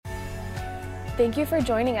Thank you for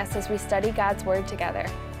joining us as we study God's Word together.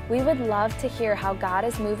 We would love to hear how God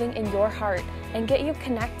is moving in your heart and get you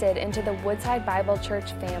connected into the Woodside Bible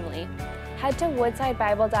Church family. Head to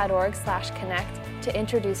woodsidebible.org/connect to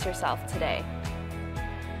introduce yourself today.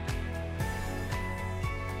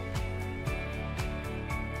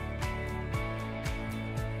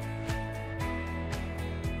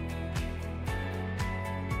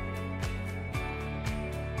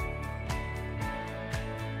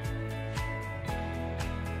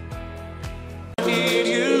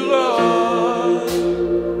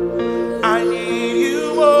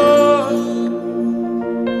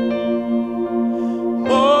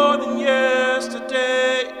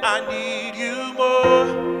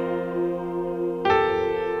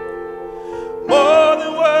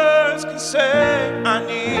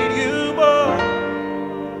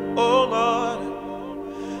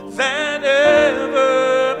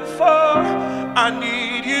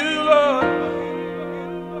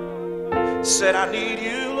 I need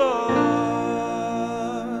you, Lord.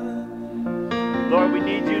 Lord, we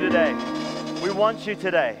need you today. We want you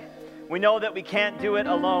today. We know that we can't do it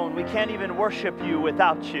alone. We can't even worship you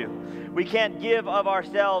without you. We can't give of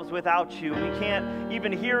ourselves without you. We can't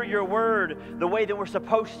even hear your word the way that we're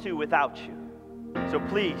supposed to without you. So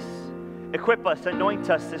please, equip us, anoint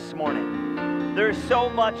us this morning. There is so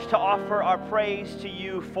much to offer our praise to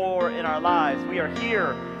you for in our lives. We are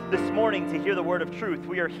here this morning to hear the word of truth.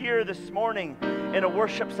 We are here this morning in a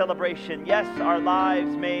worship celebration. Yes, our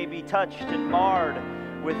lives may be touched and marred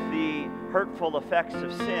with the hurtful effects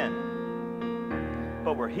of sin,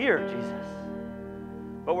 but we're here, Jesus.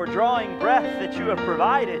 But we're drawing breath that you have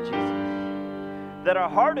provided, Jesus. That our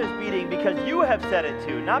heart is beating because you have said it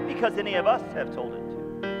to, not because any of us have told it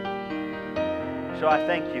to. So I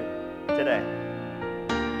thank you today.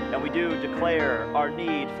 And we do declare our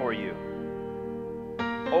need for you.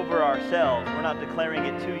 Over ourselves. We're not declaring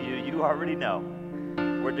it to you. You already know.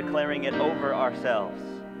 We're declaring it over ourselves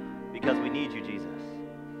because we need you, Jesus.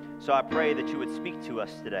 So I pray that you would speak to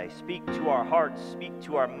us today. Speak to our hearts. Speak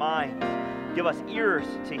to our minds. Give us ears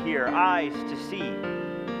to hear, eyes to see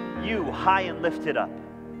you high and lifted up.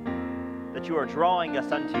 That you are drawing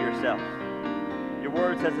us unto yourself. Your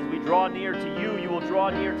word says as we draw near to you, you will draw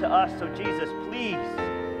near to us. So Jesus, please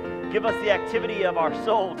give us the activity of our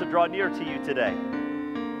soul to draw near to you today.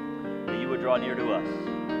 Would draw near to us,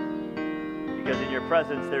 because in your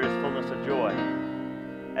presence there is fullness of joy.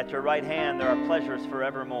 At your right hand there are pleasures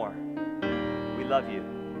forevermore. We love you.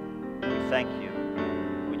 We thank you.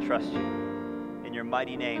 We trust you. In your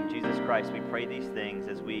mighty name, Jesus Christ, we pray these things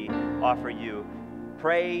as we offer you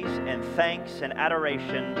praise and thanks and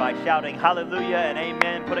adoration by shouting hallelujah and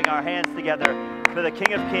amen, putting our hands together for the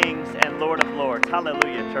King of Kings and Lord of Lords.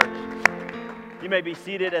 Hallelujah, church. You may be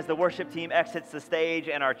seated as the worship team exits the stage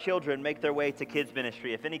and our children make their way to kids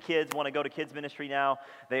ministry. If any kids want to go to kids ministry now,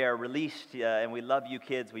 they are released, and we love you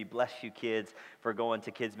kids. We bless you kids for going to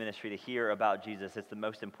kids ministry to hear about Jesus. It's the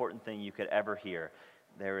most important thing you could ever hear.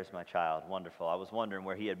 There is my child. Wonderful. I was wondering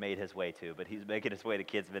where he had made his way to, but he's making his way to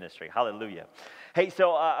kids ministry. Hallelujah. Hey,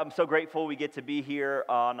 so I'm so grateful we get to be here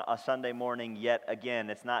on a Sunday morning yet again.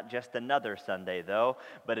 It's not just another Sunday, though,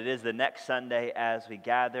 but it is the next Sunday as we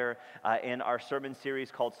gather in our sermon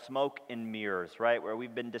series called Smoke and Mirrors, right, where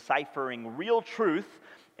we've been deciphering real truth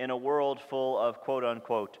in a world full of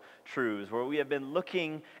quote-unquote truths, where we have been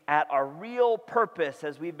looking at our real purpose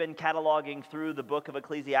as we've been cataloging through the book of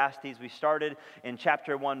Ecclesiastes. We started in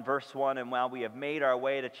chapter 1, verse 1, and while we have made our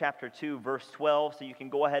way to chapter 2, verse 12, so you can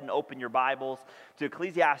go ahead and open your Bibles to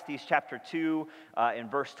Ecclesiastes chapter 2 in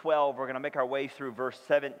verse 12. We're going to make our way through verse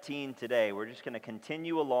 17 today. We're just going to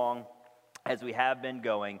continue along as we have been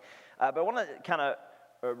going. But I want to kind of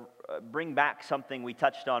bring back something we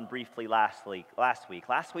touched on briefly last week. Last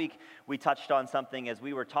week, we touched on something as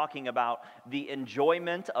we were talking about the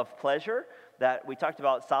enjoyment of pleasure, that we talked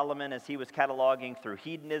about Solomon as he was cataloging through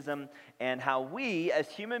hedonism, and how we as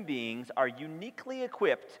human beings are uniquely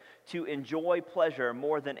equipped to enjoy pleasure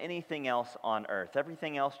more than anything else on earth.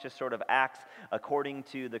 Everything else just sort of acts according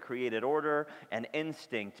to the created order and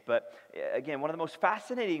instinct. But again, one of the most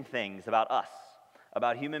fascinating things about us,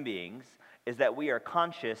 about human beings, is that we are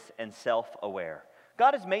conscious and self-aware.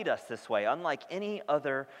 God has made us this way, unlike any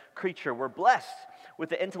other creature. We're blessed with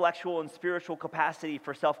the intellectual and spiritual capacity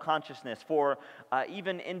for self-consciousness, for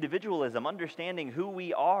even individualism, understanding who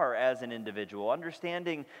we are as an individual,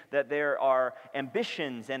 understanding that there are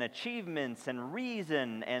ambitions and achievements and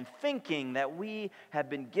reason and thinking that we have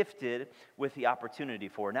been gifted with the opportunity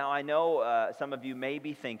for. Now, I know some of you may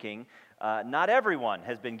be thinking, not everyone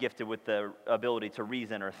has been gifted with the ability to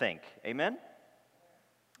reason or think. Amen?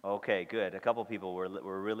 Okay, good. A couple people were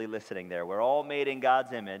really listening there. We're all made in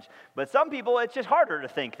God's image, but some people, it's just harder to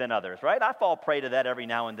think than others, right? I fall prey to that every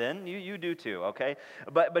now and then. You do too, okay?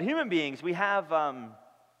 But human beings, we have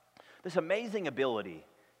this amazing ability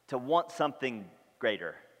to want something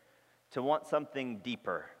greater, to want something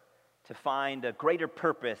deeper, to find a greater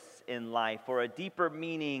purpose in life or a deeper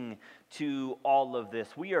meaning to all of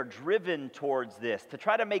this. We are driven towards this, to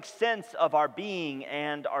try to make sense of our being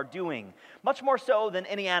and our doing, much more so than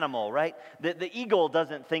any animal, right? The eagle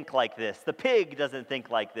doesn't think like this. The pig doesn't think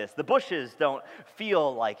like this. The bushes don't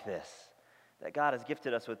feel like this. That God has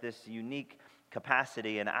gifted us with this unique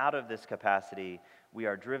capacity, and out of this capacity, we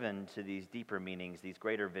are driven to these deeper meanings, these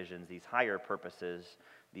greater visions, these higher purposes,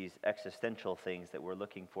 these existential things that we're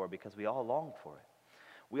looking for because we all long for it.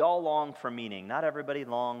 We all long for meaning. Not everybody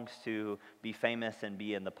longs to be famous and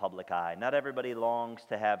be in the public eye. Not everybody longs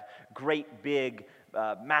to have great, big,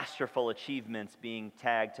 masterful achievements being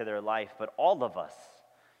tagged to their life, but all of us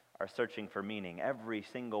are searching for meaning. Every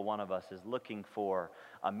single one of us is looking for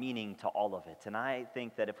a meaning to all of it. And I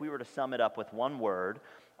think that if we were to sum it up with one word,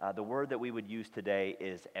 the word that we would use today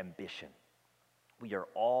is ambition. We are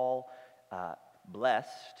all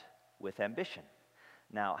blessed with ambition.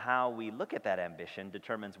 Now, how we look at that ambition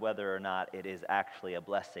determines whether or not it is actually a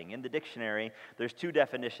blessing. In the dictionary, there's two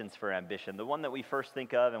definitions for ambition. The one that we first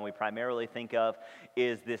think of and we primarily think of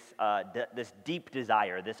is this deep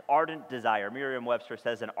desire, this ardent desire. Merriam-Webster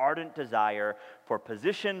says an ardent desire for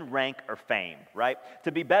position, rank, or fame, right?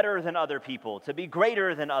 To be better than other people, to be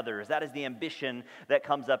greater than others. That is the ambition that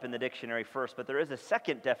comes up in the dictionary first. But there is a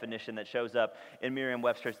second definition that shows up in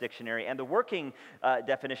Merriam-Webster's dictionary. And the working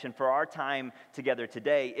definition for our time together today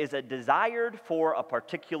is a desired for a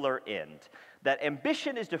particular end. That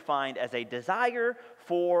ambition is defined as a desire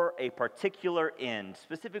for a particular end,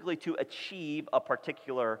 specifically to achieve a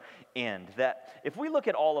particular end. That if we look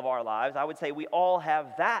at all of our lives, I would say we all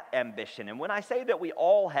have that ambition. And when I say that we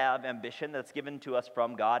all have ambition that's given to us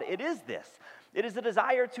from God, it is this. It is a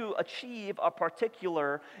desire to achieve a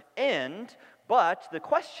particular end, but the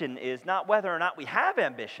question is not whether or not we have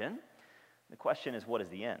ambition. The question is, what is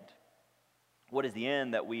the end? What is the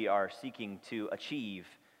end that we are seeking to achieve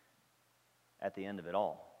at the end of it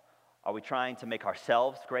all? Are we trying to make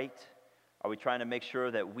ourselves great? Are we trying to make sure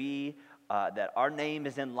that that our name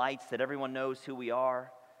is in lights, that everyone knows who we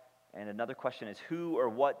are? And another question is, who or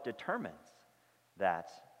what determines that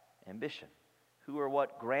ambition? Who or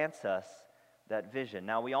what grants us that vision?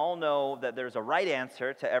 Now, we all know that there's a right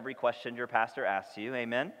answer to every question your pastor asks you,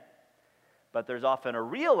 amen? But there's often a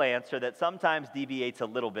real answer that sometimes deviates a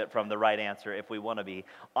little bit from the right answer if we want to be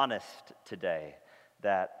honest today.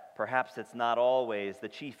 That perhaps it's not always the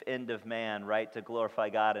chief end of man, right, to glorify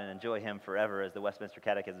God and enjoy Him forever, as the Westminster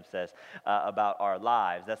Catechism says about our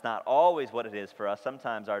lives. That's not always what it is for us.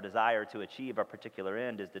 Sometimes our desire to achieve a particular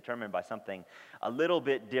end is determined by something a little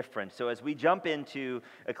bit different. So as we jump into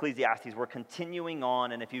Ecclesiastes, we're continuing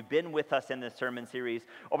on, and if you've been with us in this sermon series,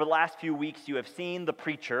 over the last few weeks you have seen the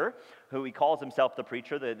preacher, who he calls himself the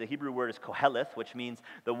preacher. The Hebrew word is koheleth, which means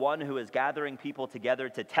the one who is gathering people together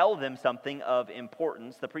to tell them something of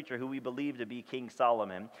importance, the preacher who we believe to be King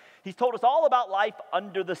Solomon. He's told us all about life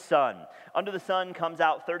under the sun. Under the sun comes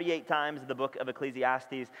out 38 times in the book of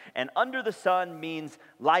Ecclesiastes, and under the sun means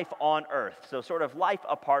life on earth, so sort of life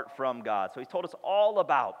apart from God. So he's told us all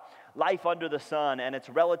about life under the sun and its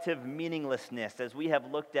relative meaninglessness as we have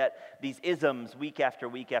looked at these isms week after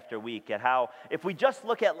week after week, at how if we just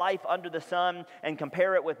look at life under the sun and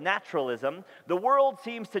compare it with naturalism, the world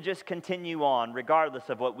seems to just continue on regardless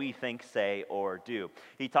of what we think, say, or do.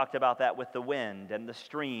 He talked about that with the wind and the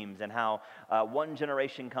streams and how one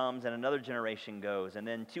generation comes and another generation goes. And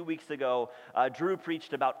then 2 weeks ago, Drew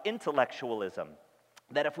preached about intellectualism.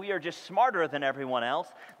 That if we are just smarter than everyone else,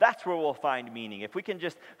 that's where we'll find meaning. If we can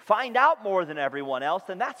just find out more than everyone else,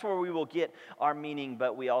 then that's where we will get our meaning.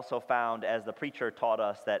 But we also found, as the preacher taught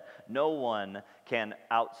us, that no one can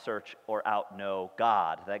out-search or out-know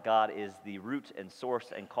God. That God is the root and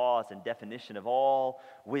source and cause and definition of all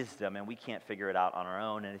wisdom, and we can't figure it out on our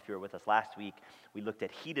own. And if you were with us last week, we looked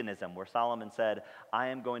at hedonism, where Solomon said, I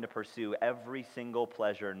am going to pursue every single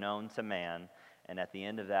pleasure known to man. And at the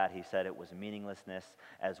end of that, he said it was meaninglessness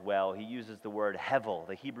as well. He uses the word hevel,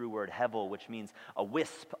 the Hebrew word hevel, which means a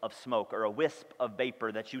wisp of smoke or a wisp of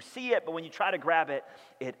vapor, that you see it, but when you try to grab it,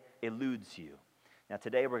 it eludes you. Now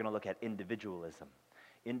today we're going to look at individualism.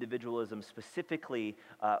 Individualism specifically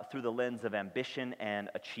through the lens of ambition and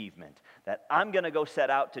achievement. That I'm going to go set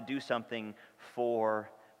out to do something for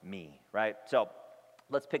me, right? So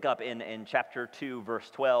Let's pick up in chapter 2, verse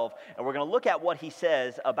 12, and we're going to look at what he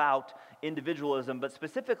says about individualism, but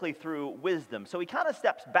specifically through wisdom. So he kind of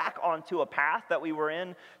steps back onto a path that we were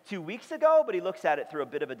in 2 weeks ago, but he looks at it through a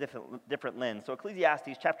bit of a different lens. So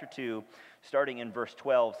Ecclesiastes chapter 2, starting in verse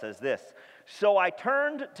 12, says this: "So I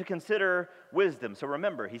turned to consider wisdom." So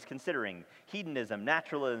remember, he's considering hedonism,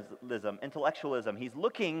 naturalism, intellectualism. He's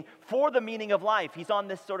looking for the meaning of life. He's on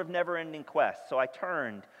this sort of never-ending quest. "So I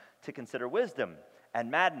turned to consider wisdom, and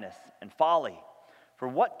madness, and folly. For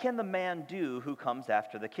what can the man do who comes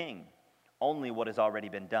after the king? Only what has already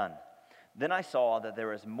been done. Then I saw that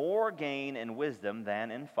there is more gain in wisdom than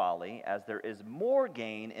in folly, as there is more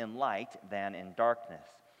gain in light than in darkness.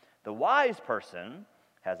 The wise person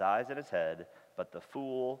has eyes in his head, but the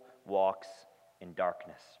fool walks in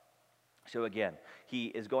darkness." So again, he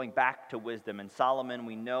is going back to wisdom. And Solomon,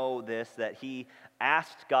 we know this, that he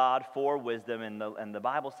asked God for wisdom, and the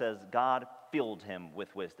Bible says God filled him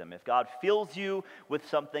with wisdom. If God fills you with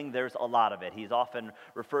something, there's a lot of it. He's often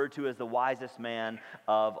referred to as the wisest man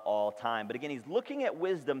of all time. But again, he's looking at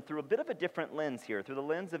wisdom through a bit of a different lens here, through the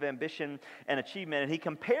lens of ambition and achievement. And he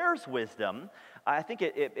compares wisdom. I think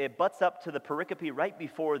it butts up to the pericope right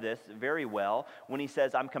before this very well when he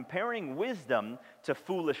says, "I'm comparing wisdom to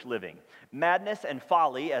foolish living." Madness and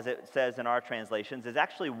folly, as it says in our translations, is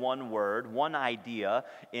actually one word, one idea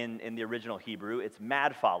in the original Hebrew. It's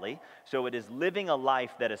mad folly. So it is living a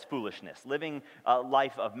life that is foolishness, living a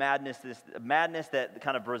life of madness, this madness that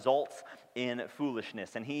kind of results in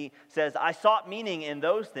foolishness. And he says, "I sought meaning in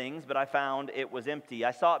those things, but I found it was empty. I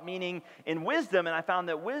sought meaning in wisdom, and I found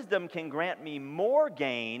that wisdom can grant me more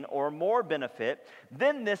gain or more benefit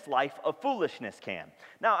than this life of foolishness can."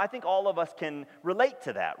 Now, I think all of us can relate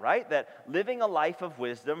to that, right? That living a life of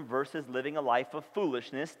wisdom versus living a life of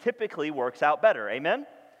foolishness typically works out better. Amen?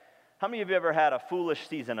 How many of you ever had a foolish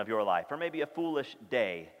season of your life, or maybe a foolish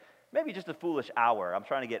day? Maybe just a foolish hour. I'm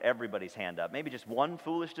trying to get everybody's hand up. Maybe just one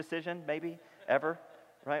foolish decision, maybe, ever,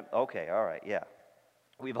 right? Okay, all right, yeah.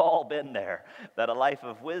 We've all been there, that a life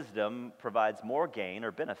of wisdom provides more gain or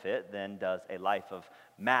benefit than does a life of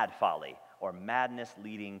mad folly or madness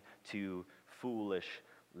leading to foolish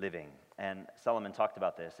living. And Solomon talked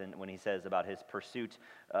about this, and when he says about his pursuit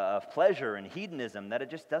of pleasure and hedonism, that it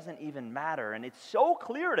just doesn't even matter. And it's so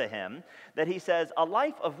clear to him that he says a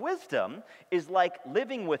life of wisdom is like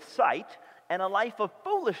living with sight, and a life of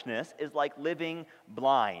foolishness is like living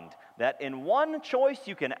blind. That in one choice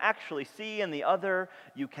you can actually see, and the other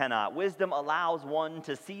you cannot. Wisdom allows one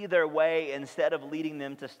to see their way instead of leading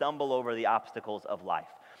them to stumble over the obstacles of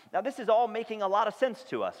life. Now, this is all making a lot of sense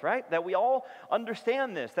to us, right? That we all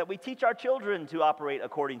understand this, that we teach our children to operate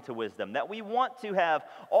according to wisdom, that we want to have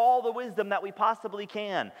all the wisdom that we possibly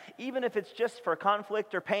can, even if it's just for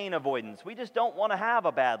conflict or pain avoidance. We just don't want to have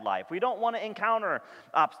a bad life. We don't want to encounter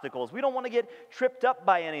obstacles. We don't want to get tripped up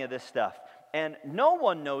by any of this stuff. And no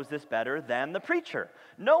one knows this better than the preacher.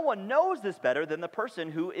 No one knows this better than the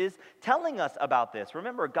person who is telling us about this.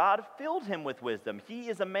 Remember, God filled him with wisdom. He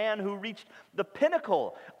is a man who reached the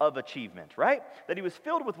pinnacle of achievement, right? That he was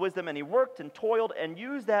filled with wisdom, and he worked and toiled and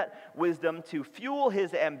used that wisdom to fuel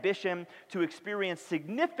his ambition to experience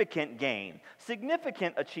significant gain,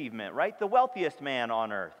 significant achievement, right? The wealthiest man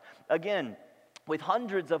on earth. Again, with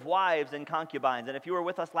hundreds of wives and concubines. And if you were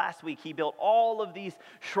with us last week, he built all of these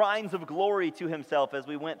shrines of glory to himself as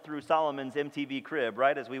we went through Solomon's MTV Crib,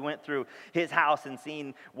 right? As we went through his house and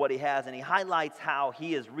seen what he has. And he highlights how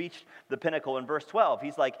he has reached the pinnacle in verse 12.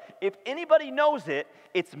 He's like, if anybody knows it,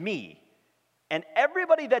 it's me. And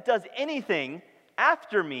everybody that does anything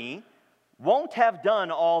after me won't have done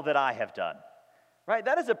all that I have done. Right?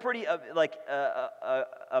 That is a pretty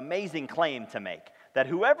amazing claim to make. That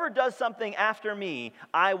whoever does something after me,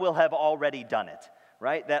 I will have already done it,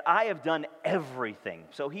 right? That I have done everything.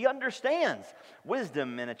 So he understands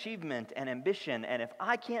wisdom and achievement and ambition, and if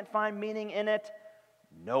I can't find meaning in it,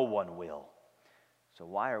 no one will. So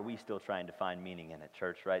why are we still trying to find meaning in it,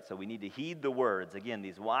 church, right? So we need to heed the words, again,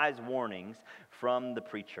 these wise warnings from the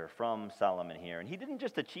preacher, from Solomon here. And he didn't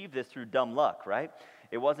just achieve this through dumb luck, right?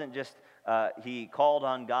 It wasn't just he called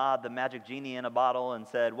on God, the magic genie in a bottle, and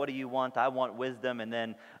said, what do you want? I want wisdom. And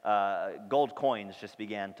then gold coins just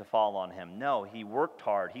began to fall on him. No, he worked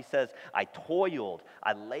hard. He says, I toiled,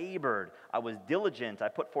 I labored, I was diligent, I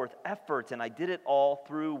put forth effort, and I did it all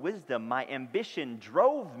through wisdom. My ambition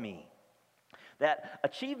drove me. That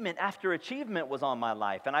achievement after achievement was on my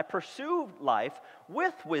life, and I pursued life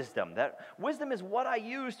with wisdom. That wisdom is what I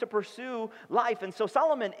use to pursue life. And so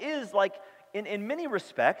Solomon is like, in many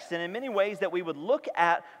respects, and in many ways that we would look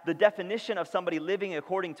at the definition of somebody living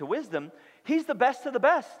according to wisdom, he's the best of the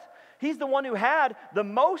best. He's the one who had the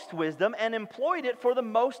most wisdom and employed it for the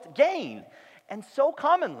most gain. And so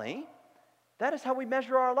commonly, that is how we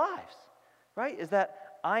measure our lives, right? Is that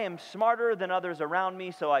I am smarter than others around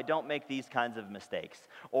me, so I don't make these kinds of mistakes.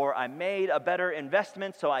 Or I made a better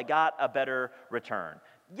investment, so I got a better return.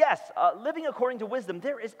 Yes, living according to wisdom,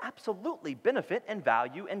 there is absolutely benefit and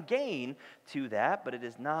value and gain to that, but it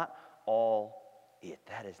is not all it.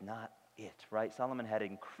 That is not it, right? Solomon had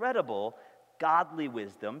incredible godly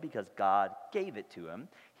wisdom because God gave it to him.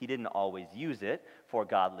 He didn't always use it for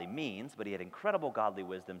godly means, but he had incredible godly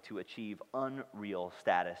wisdom to achieve unreal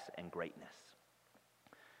status and greatness.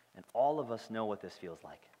 And all of us know what this feels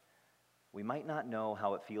like. We might not know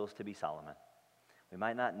how it feels to be Solomon. We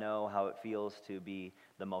might not know how it feels to be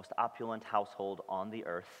the most opulent household on the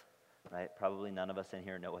earth, right? Probably none of us in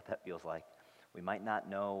here know what that feels like. We might not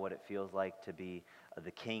know what it feels like to be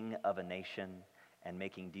the king of a nation and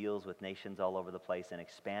making deals with nations all over the place and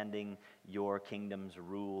expanding your kingdom's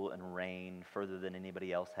rule and reign further than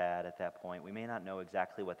anybody else had at that point. We may not know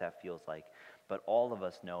exactly what that feels like, but all of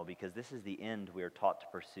us know because this is the end we are taught to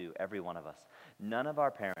pursue, every one of us. None of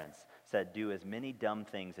our parents said, do as many dumb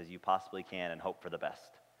things as you possibly can and hope for the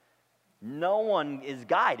best. No one is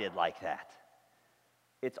guided like that.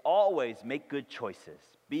 It's always make good choices,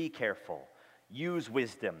 be careful, use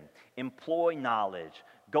wisdom, employ knowledge,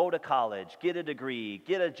 go to college, get a degree,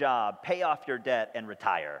 get a job, pay off your debt, and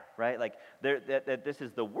retire, right? Like, this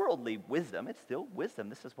is the worldly wisdom. It's still wisdom.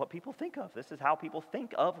 This is what people think of. This is how people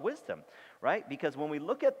think of wisdom, right? Because when we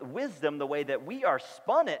look at wisdom the way that we are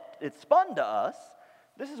it's spun to us,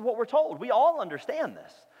 this is what we're told. We all understand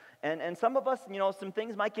this. And some of us, some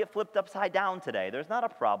things might get flipped upside down today. There's not a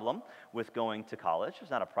problem with going to college.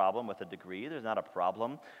 There's not a problem with a degree. There's not a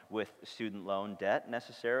problem with student loan debt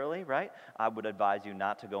necessarily, right? I would advise you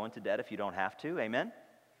not to go into debt if you don't have to. Amen?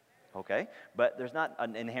 Okay. But there's not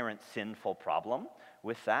an inherent sinful problem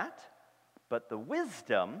with that. But the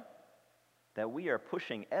wisdom that we are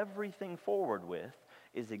pushing everything forward with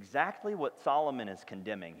is exactly what Solomon is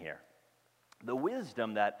condemning here. The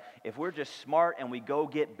wisdom that if we're just smart and we go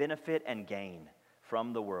get benefit and gain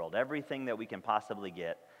from the world, everything that we can possibly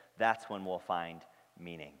get, that's when we'll find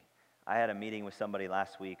meaning. I had a meeting with somebody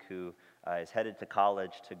last week who is headed to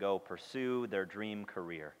college to go pursue their dream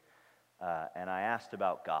career. And I asked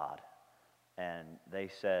about God. And they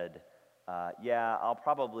said, yeah, I'll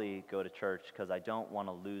probably go to church because I don't want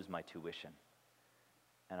to lose my tuition.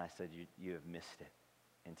 And I said, you have missed it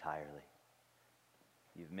entirely.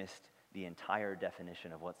 You've missed the entire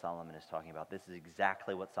definition of what Solomon is talking about. This is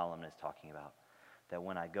exactly what Solomon is talking about. That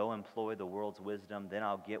when I go employ the world's wisdom, then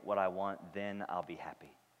I'll get what I want, then I'll be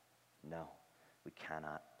happy. No, we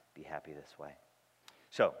cannot be happy this way.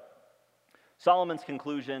 So, Solomon's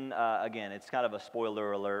conclusion, again, it's kind of a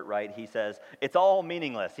spoiler alert, right? He says, it's all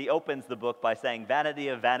meaningless. He opens the book by saying, vanity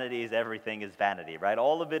of vanities, everything is vanity, right?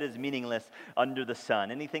 All of it is meaningless under the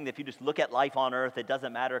sun. Anything that if you just look at life on earth, it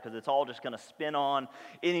doesn't matter because it's all just going to spin on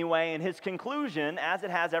anyway. And his conclusion, as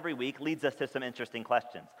it has every week, leads us to some interesting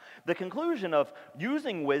questions. The conclusion of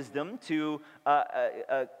using wisdom to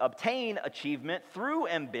obtain achievement through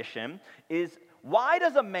ambition is, why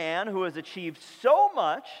does a man who has achieved so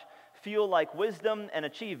much feel like wisdom and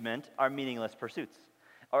achievement are meaningless pursuits?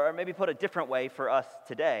 Or maybe put a different way for us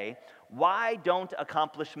today, why don't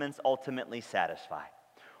accomplishments ultimately satisfy?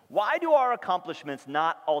 Why do our accomplishments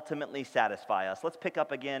not ultimately satisfy us? Let's pick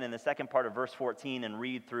up again in the second part of verse 14 and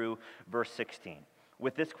read through verse 16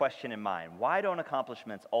 with this question in mind. Why don't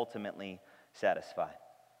accomplishments ultimately satisfy?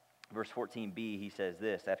 Verse 14b, he says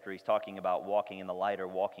this, after he's talking about walking in the light or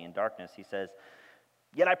walking in darkness, he says,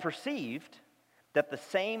 yet I perceived that the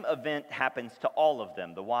same event happens to all of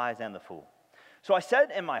them, the wise and the fool. So I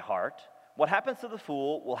said in my heart, what happens to the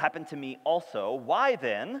fool will happen to me also. Why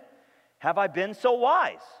then have I been so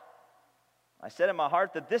wise? I said in my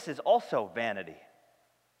heart that this is also vanity.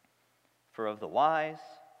 For of the wise,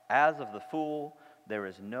 as of the fool, there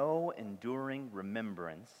is no enduring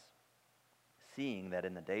remembrance, seeing that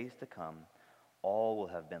in the days to come, all will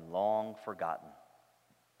have been long forgotten.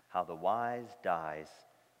 How the wise dies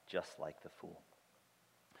just like the fool.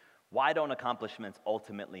 Why don't accomplishments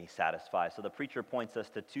ultimately satisfy? So the preacher points us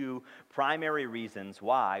to two primary reasons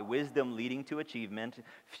why wisdom leading to achievement,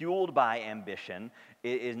 fueled by ambition,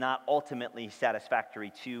 is not ultimately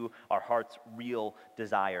satisfactory to our heart's real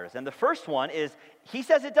desires. And the first one is, he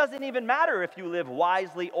says it doesn't even matter if you live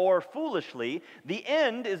wisely or foolishly. The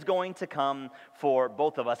end is going to come for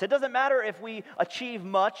both of us. It doesn't matter if we achieve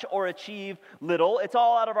much or achieve little. It's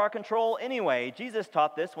all out of our control anyway. Jesus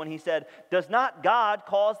taught this when he said, "Does not God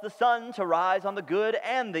cause the sun to rise on the good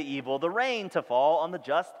and the evil, the rain to fall on the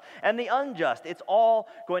just and the unjust?" It's all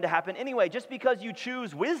going to happen anyway. Just because you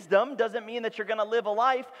choose wisdom doesn't mean that you're going to live a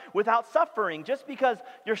life without suffering. Just because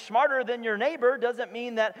you're smarter than your neighbor doesn't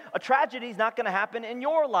mean that a tragedy is not going to happen in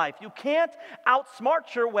your life. You can't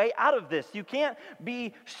outsmart your way out of this. You can't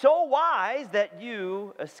be so wise that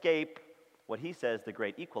you escape what he says the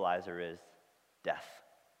great equalizer is: death,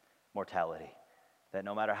 mortality. That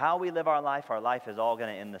no matter how we live our life is all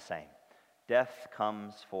going to end the same. Death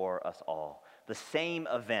comes for us all. The same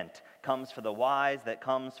event comes for the wise that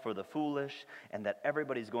comes for the foolish, and that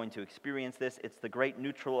everybody's going to experience this. It's the great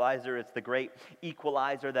neutralizer, it's the great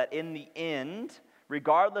equalizer, that in the end,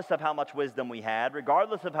 regardless of how much wisdom we had,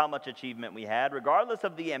 regardless of how much achievement we had, regardless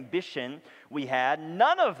of the ambition we had,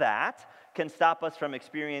 none of that can stop us from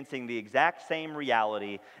experiencing the exact same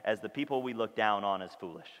reality as the people we look down on as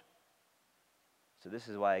foolish. So this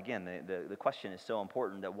is why, again, the question is so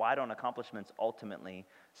important, that why don't accomplishments ultimately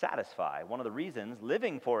satisfy? One of the reasons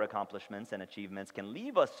living for accomplishments and achievements can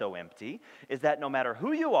leave us so empty is that no matter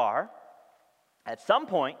who you are, at some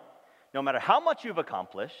point, no matter how much you've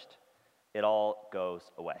accomplished, it all goes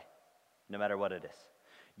away, no matter what it is.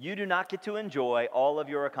 You do not get to enjoy all of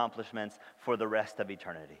your accomplishments for the rest of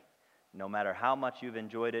eternity. No matter how much you've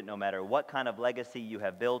enjoyed it, no matter what kind of legacy you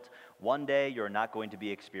have built, one day you're not going to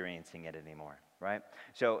be experiencing it anymore, right?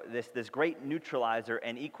 So this great neutralizer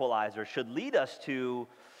and equalizer should lead us to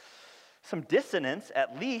some dissonance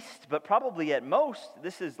at least, but probably at most,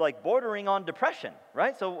 this is like bordering on depression,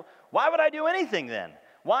 right? So why would I do anything then?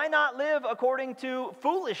 Why not live according to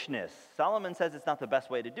foolishness? Solomon says it's not the best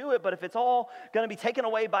way to do it, but if it's all going to be taken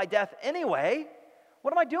away by death anyway,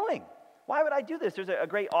 what am I doing? Why would I do this? There's a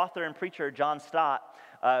great author and preacher, John Stott,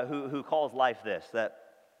 who calls life this, that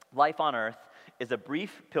life on earth is a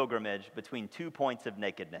brief pilgrimage between 2 points of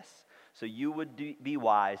nakedness. So you would be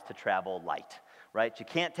wise to travel light, right? You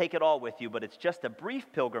can't take it all with you, but it's just a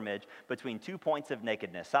brief pilgrimage between 2 points of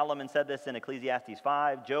nakedness. Solomon said this in Ecclesiastes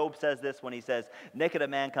 5. Job says this when he says, "Naked a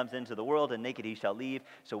man comes into the world, and naked he shall leave."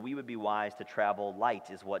 So we would be wise to travel light,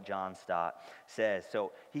 is what John Stott says.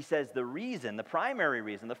 So he says the primary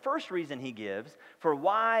reason, the first reason he gives for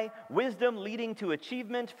why wisdom leading to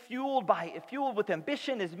achievement, fueled with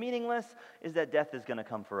ambition, is meaningless, is that death is going to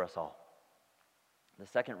come for us all. The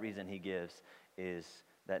second reason he gives is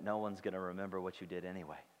that no one's going to remember what you did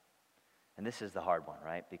anyway. And this is the hard one,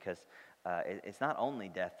 right? Because it's not only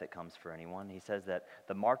death that comes for anyone. He says that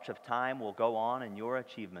the march of time will go on and your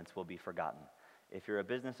achievements will be forgotten. If you're a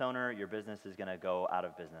business owner, your business is going to go out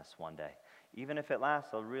of business one day. Even if it lasts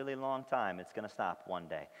a really long time, it's going to stop one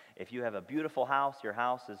day. If you have a beautiful house, your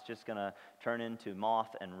house is just going to turn into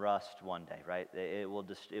moth and rust one day, right? It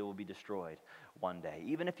will be destroyed one day.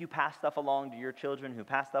 Even if you pass stuff along to your children, who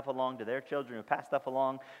pass stuff along to their children, who pass stuff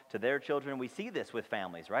along to their children, we see this with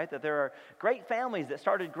families, right? That there are great families that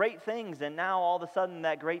started great things, and now all of a sudden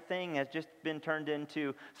that great thing has just been turned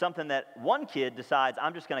into something that one kid decides,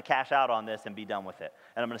 I'm just going to cash out on this and be done with it.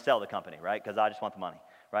 And I'm going to sell the company, right? Because I just want the money.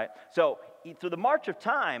 Right? So through the march of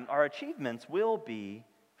time, our achievements will be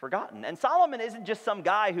forgotten. And Solomon isn't just some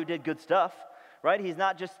guy who did good stuff, right? He's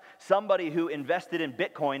not just somebody who invested in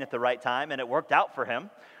Bitcoin at the right time and it worked out for him,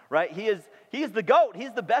 right? He is the GOAT.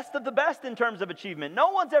 He's the best of the best in terms of achievement.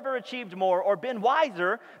 No one's ever achieved more or been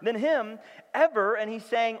wiser than him ever. And he's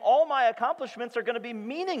saying all my accomplishments are going to be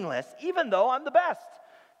meaningless even though I'm the best.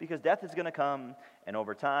 Because death is going to come, and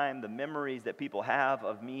over time, the memories that people have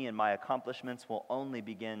of me and my accomplishments will only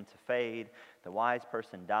begin to fade. The wise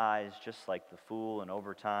person dies just like the fool, and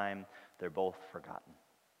over time, they're both forgotten.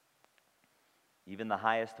 Even the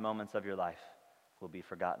highest moments of your life will be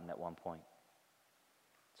forgotten at one point.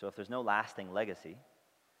 So if there's no lasting legacy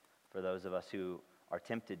for those of us who are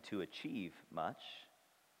tempted to achieve much,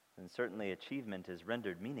 then certainly achievement is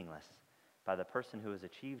rendered meaningless by the person who has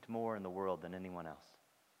achieved more in the world than anyone else.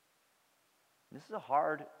 This is a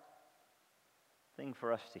hard thing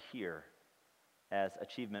for us to hear as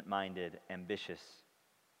achievement-minded, ambitious,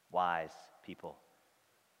 wise people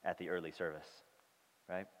at the early service,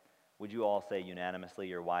 right? Would you all say unanimously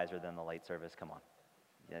you're wiser than the late service? Come on.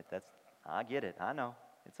 Yeah, I get it. I know.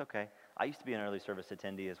 It's okay. I used to be an early service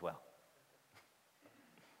attendee as well.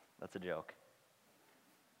 That's a joke.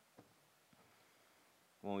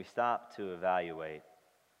 When we stop to evaluate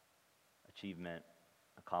achievement,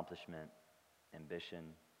 accomplishment, ambition,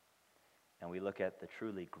 and we look at the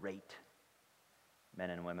truly great men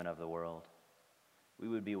and women of the world, we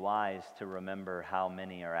would be wise to remember how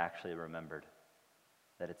many are actually remembered,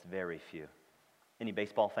 that it's very few. Any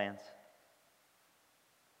baseball fans?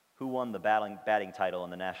 Who won the batting title in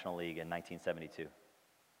the National League in 1972?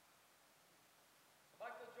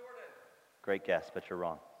 Michael Jordan. Great guess, but you're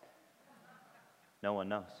wrong. No one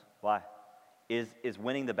knows. Why? Is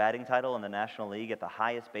winning the batting title in the National League at the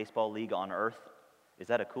highest baseball league on earth, is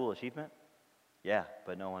that a cool achievement? Yeah,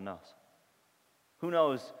 but no one knows. Who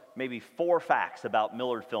knows maybe 4 facts about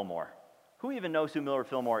Millard Fillmore? Who even knows who Millard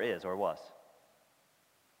Fillmore is or was?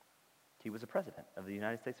 He was a president of the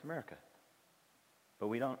United States of America. But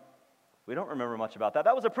we don't remember much about that.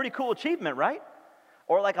 That was a pretty cool achievement, right?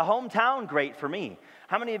 Or like a hometown great for me.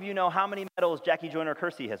 How many of you know how many medals Jackie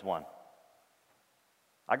Joyner-Kersee has won?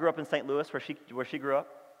 I grew up in St. Louis, where she grew up.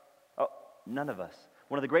 Oh, none of us.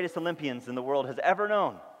 One of the greatest Olympians in the world has ever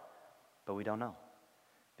known. But we don't know,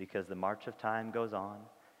 because the march of time goes on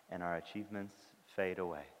and our achievements fade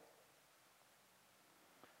away.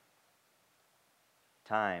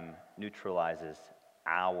 Time neutralizes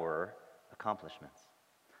our accomplishments.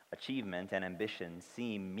 Achievement and ambition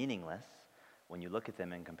seem meaningless when you look at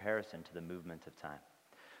them in comparison to the movement of time.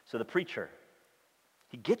 So the preacher,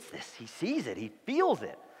 he gets this, he sees it, he feels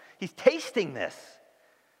it, he's tasting this.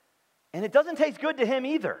 And it doesn't taste good to him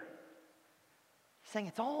either. He's saying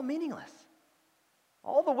it's all meaningless.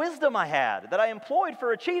 All the wisdom I had that I employed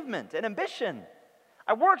for achievement and ambition,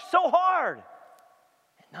 I worked so hard,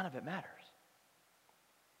 and none of it matters.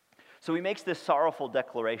 So he makes this sorrowful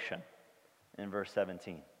declaration in verse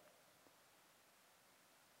 17.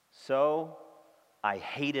 So I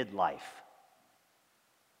hated life.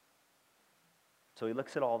 So he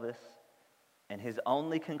looks at all this, and his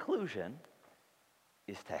only conclusion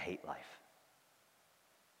is to hate life.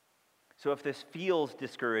 So if this feels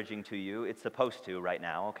discouraging to you, it's supposed to right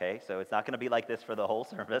now, okay? So it's not going to be like this for the whole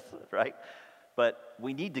service, right? But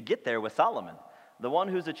we need to get there with Solomon. The one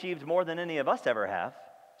who's achieved more than any of us ever have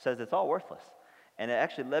says it's all worthless. And it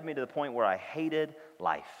actually led me to the point where I hated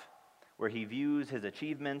life, where he views his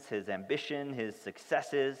achievements, his ambition, his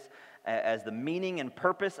successes as the meaning and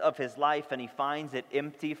purpose of his life, and he finds it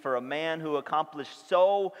empty. For a man who accomplished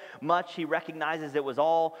so much, he recognizes it was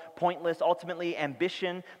all pointless. Ultimately,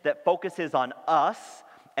 ambition that focuses on us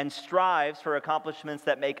and strives for accomplishments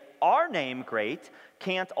that make our name great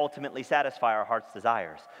can't ultimately satisfy our heart's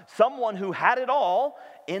desires. Someone who had it all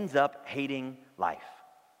ends up hating life.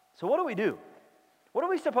 So what do we do? What are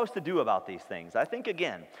we supposed to do about these things? I think,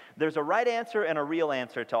 again, there's a right answer and a real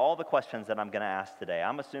answer to all the questions that I'm going to ask today.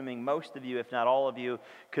 I'm assuming most of you, if not all of you,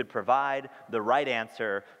 could provide the right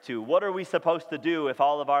answer to what are we supposed to do if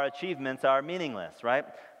all of our achievements are meaningless, right?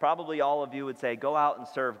 Probably all of you would say, go out and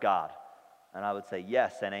serve God. And I would say,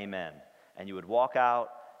 yes and amen. And you would walk out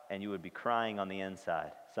and you would be crying on the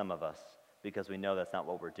inside, some of us, because we know that's not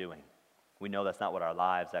what we're doing. We know that's not what our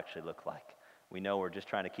lives actually look like. We know we're just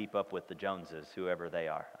trying to keep up with the Joneses, whoever they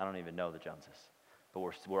are. I don't even know the Joneses, but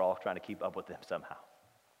we're all trying to keep up with them somehow.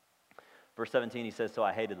 Verse 17, he says, so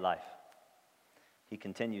I hated life. He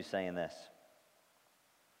continues saying this.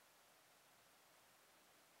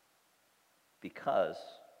 Because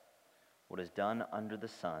what is done under the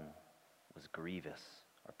sun was grievous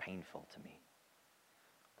or painful to me.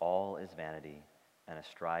 All is vanity and a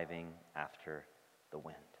striving after the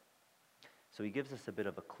wind. So he gives us a bit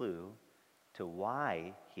of a clue to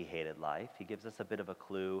why he hated life. He gives us a bit of a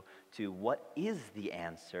clue to what is the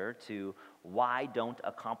answer to why don't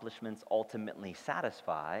accomplishments ultimately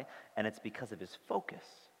satisfy, and it's because of his focus.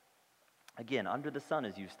 Again, under the sun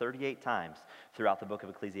is used 38 times throughout the book of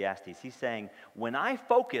Ecclesiastes. He's saying, when I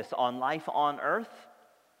focus on life on earth,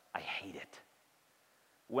 I hate it.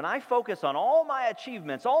 When I focus on all my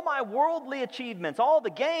achievements, all my worldly achievements, all the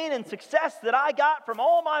gain and success that I got from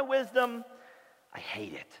all my wisdom, I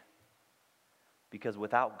hate it. Because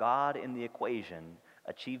without God in the equation,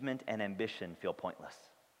 achievement and ambition feel pointless.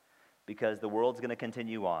 Because the world's going to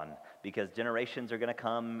continue on. Because generations are going to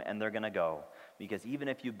come and they're going to go. Because even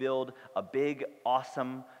if you build a big,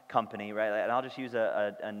 awesome company, right? And I'll just use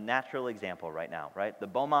a natural example right now, right? The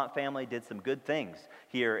Beaumont family did some good things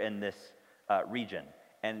here in this region.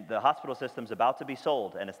 And the hospital system's about to be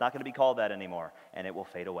sold, and it's not going to be called that anymore. And it will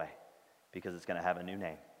fade away because it's going to have a new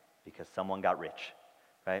name. Because someone got rich.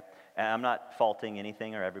 Right? And I'm not faulting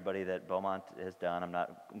anything or everybody that Beaumont has done. I'm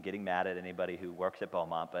not getting mad at anybody who works at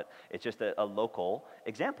Beaumont, but it's just a local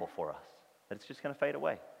example for us that it's just going to fade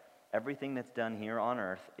away. Everything that's done here on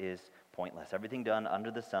earth is pointless. Everything done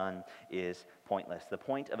under the sun is pointless. The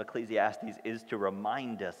point of Ecclesiastes is to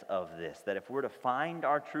remind us of this, that if we're to find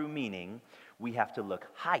our true meaning, we have to look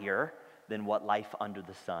higher than what life under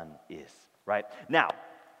the sun is, right? Now,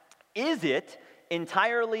 is it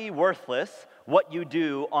entirely worthless what you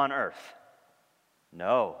do on earth?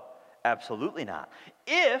 No, absolutely not.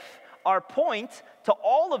 If our point to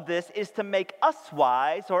all of this is to make us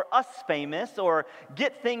wise or us famous or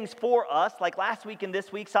get things for us, like last week and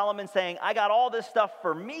this week, Solomon saying, I got all this stuff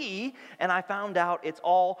for me, and I found out it's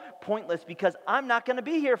all pointless because I'm not going to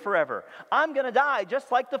be here forever. I'm going to die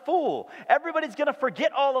just like the fool. Everybody's going to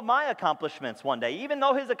forget all of my accomplishments one day. Even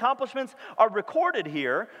though his accomplishments are recorded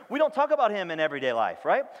here, we don't talk about him in everyday life,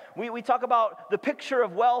 right? We talk about the picture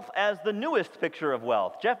of wealth as the newest picture of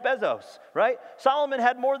wealth. Jeff Bezos, right? Solomon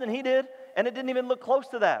had more than he did. And it didn't even look close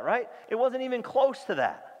to that, right? It wasn't even close to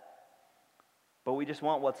that. But we just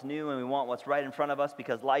want what's new and we want what's right in front of us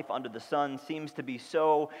because life under the sun seems to be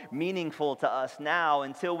so meaningful to us now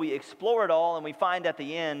until we explore it all and we find at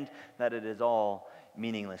the end that it is all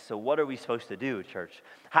meaningless. So what are we supposed to do, church?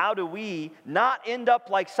 How do we not end up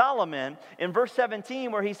like Solomon in verse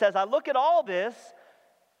 17 where he says, I look at all this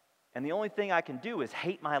and the only thing I can do is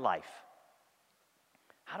hate my life?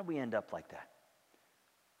 How do we end up like that?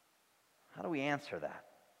 How do we answer that?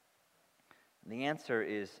 And the answer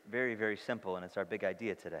is very, very simple, and it's our big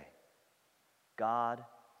idea today. God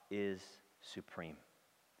is supreme.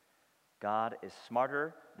 God is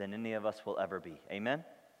smarter than any of us will ever be. Amen?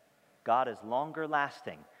 God is longer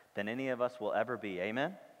lasting than any of us will ever be.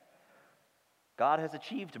 Amen? God has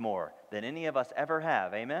achieved more than any of us ever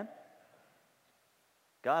have. Amen?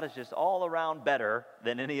 God is just all around better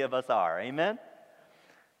than any of us are. Amen?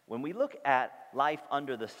 When we look at life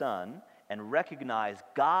under the sun, and recognize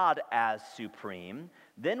God as supreme,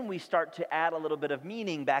 then we start to add a little bit of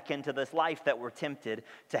meaning back into this life that we're tempted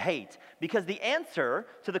to hate. Because the answer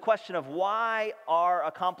to the question of why are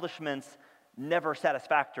accomplishments never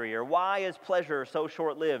satisfactory, or why is pleasure so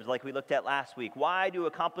short-lived, like we looked at last week, why do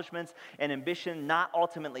accomplishments and ambition not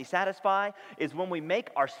ultimately satisfy, is when we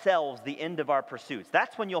make ourselves the end of our pursuits.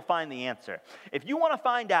 That's when you'll find the answer. If you want to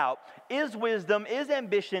find out, is wisdom, is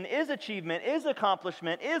ambition, is achievement, is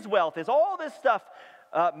accomplishment, is wealth, is all this stuff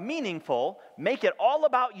meaningful, make it all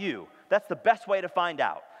about you. That's the best way to find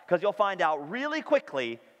out, because you'll find out really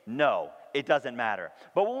quickly, no, it doesn't matter.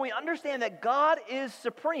 But when we understand that God is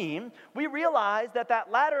supreme, we realize that that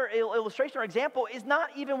latter illustration or example is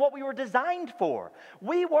not even what we were designed for.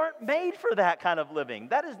 We weren't made for that kind of living.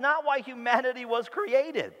 That is not why humanity was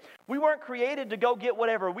created. We weren't created to go get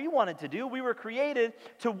whatever we wanted to do. We were created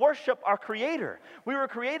to worship our Creator. We were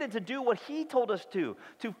created to do what He told us to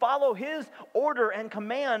follow His order and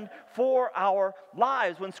command for our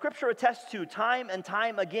lives. When Scripture attests to time and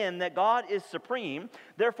time again that God is supreme,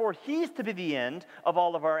 therefore He's to be the end of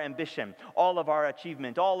all of our ambition, all of our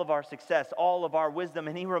achievement, all of our success, all of our wisdom.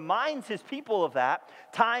 And He reminds His people of that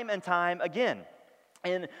time and time again.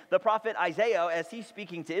 And the prophet Isaiah, as he's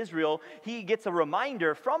speaking to Israel, he gets a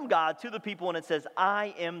reminder from God to the people, and it says,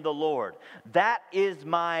 I am the Lord. That is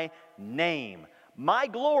my name. My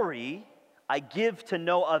glory I give to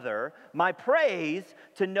no other, my praise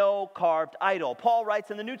to no carved idol. Paul writes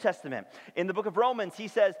in the New Testament, in the book of Romans, he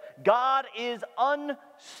says, God is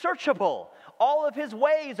unsearchable. All of His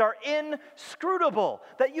ways are inscrutable,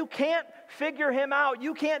 that you can't figure Him out.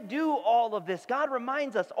 You can't do all of this. God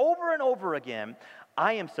reminds us over and over again,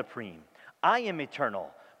 I am supreme. I am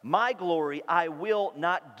eternal. My glory I will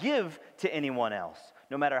not give to anyone else.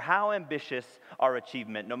 No matter how ambitious our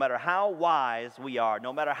achievement, no matter how wise we are,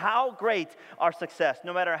 no matter how great our success,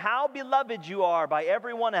 no matter how beloved you are by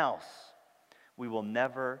everyone else, we will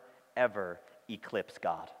never, ever eclipse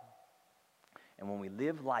God. And when we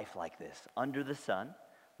live life like this, under the sun,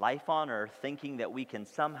 life on earth, thinking that we can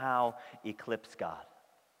somehow eclipse God,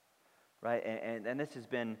 right? And this has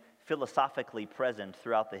been philosophically present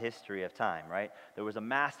throughout the history of time, right? There was a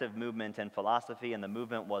massive movement in philosophy, and the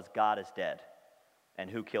movement was God is dead. And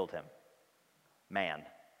who killed Him? Man,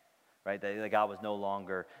 right? That God was no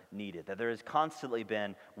longer needed. That there has constantly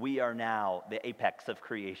been, we are now the apex of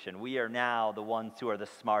creation. We are now the ones who are the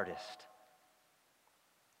smartest.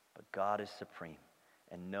 But God is supreme,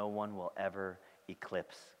 and no one will ever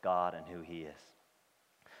eclipse God and who He is.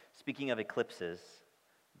 Speaking of eclipses,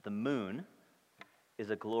 the moon is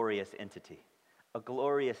a glorious entity, a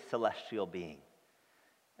glorious celestial being.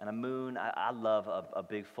 And a moon, I love a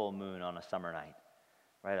big full moon on a summer night,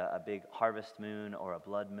 right? A big harvest moon or a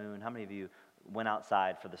blood moon. How many of you went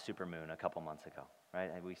outside for the supermoon a couple months ago, right?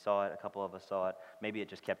 And we saw it, a couple of us saw it. Maybe it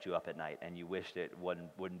just kept you up at night and you wished it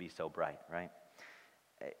wouldn't be so bright, right?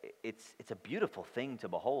 it's a beautiful thing to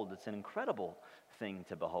behold. It's an incredible thing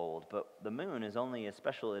to behold. But the moon is only as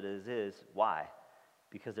special as it is. Why?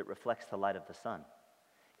 Because it reflects the light of the sun.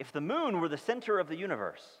 If the moon were the center of the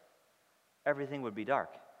universe, everything would be dark,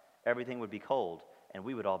 everything would be cold, and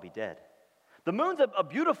we would all be dead. The moon's a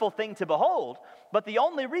beautiful thing to behold, but the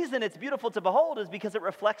only reason it's beautiful to behold is because it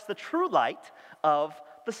reflects the true light of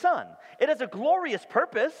the sun. It has a glorious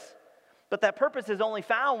purpose, but that purpose is only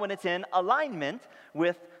found when it's in alignment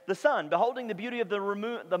with the sun. Beholding the beauty of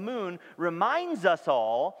the moon reminds us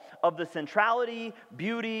all of the centrality,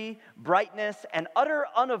 beauty, brightness, and utter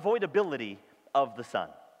unavoidability of the sun.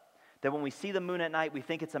 That when we see the moon at night, we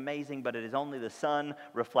think it's amazing, but it is only the sun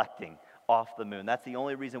reflecting off the moon. That's the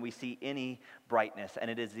only reason we see any brightness, and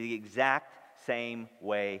it is the exact same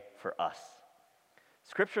way for us.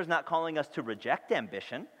 Scripture is not calling us to reject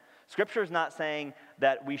ambition. Scripture is not saying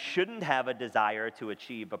that we shouldn't have a desire to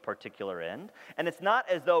achieve a particular end, and it's not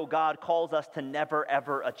as though God calls us to never,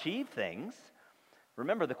 ever achieve things.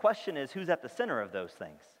 Remember, the question is, who's at the center of those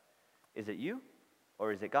things? Is it you,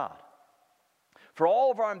 or is it God? For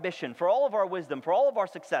all of our ambition, for all of our wisdom, for all of our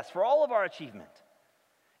success, for all of our achievement,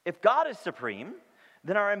 if God is supreme,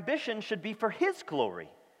 then our ambition should be for His glory.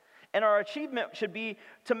 And our achievement should be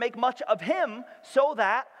to make much of Him so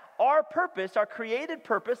that our purpose, our created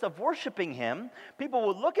purpose of worshiping Him, people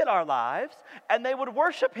would look at our lives and they would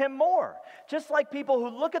worship Him more. Just like people who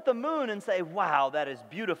look at the moon and say, wow, that is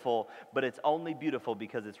beautiful, but it's only beautiful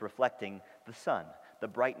because it's reflecting the sun, the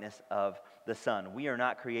brightness of the sun. We are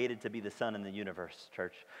not created to be the sun in the universe,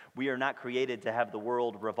 church. We are not created to have the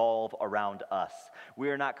world revolve around us. We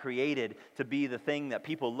are not created to be the thing that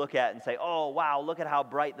people look at and say, oh, wow, look at how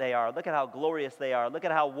bright they are. Look at how glorious they are. Look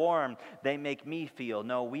at how warm they make me feel.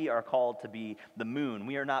 No, we are called to be the moon.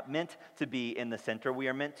 We are not meant to be in the center. We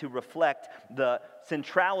are meant to reflect the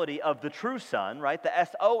centrality of the true sun, right? The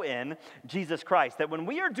S-O-N, Jesus Christ. That when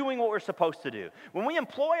we are doing what we're supposed to do, when we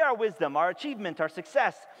employ our wisdom, our achievement, our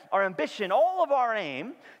success, our ambition, all of our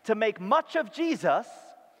aim to make much of Jesus,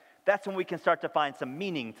 that's when we can start to find some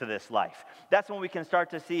meaning to this life. That's when we can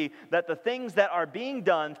start to see that the things that are being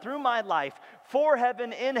done through my life for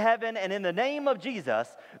heaven, and in the name of Jesus,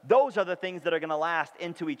 those are the things that are going to last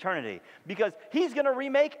into eternity. Because He's going to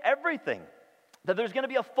remake everything. That there's going to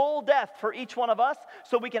be a full death for each one of us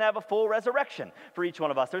so we can have a full resurrection for each one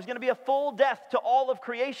of us. There's going to be a full death to all of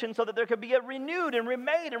creation so that there could be a renewed and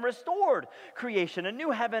remade and restored creation, a new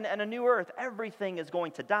heaven and a new earth. Everything is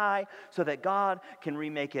going to die so that God can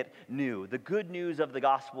remake it new. The good news of the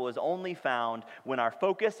gospel is only found when our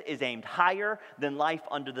focus is aimed higher than life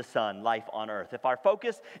under the sun, life on earth. If our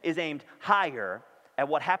focus is aimed higher at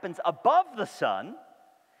what happens above the sun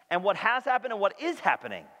and what has happened and what is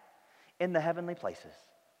happening in the heavenly places,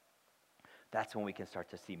 that's when we can start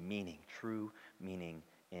to see meaning, true meaning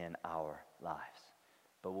in our lives.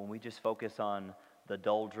 But when we just focus on the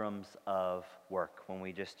doldrums of work, when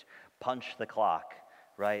we just punch the clock,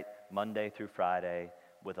 right, Monday through Friday,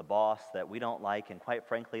 with a boss that we don't like, and quite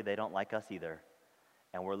frankly, they don't like us either,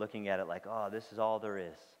 and we're looking at it like, oh, this is all there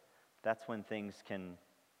is, that's when things can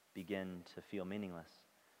begin to feel meaningless.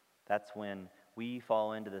 That's when we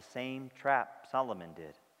fall into the same trap Solomon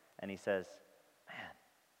did. And he says, man,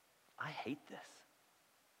 I hate this.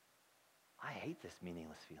 I hate this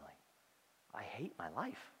meaningless feeling. I hate my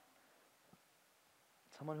life.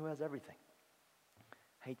 Someone who has everything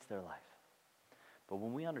hates their life. But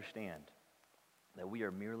when we understand that we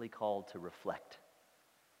are merely called to reflect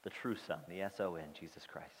the true sun, the S-O-N, Jesus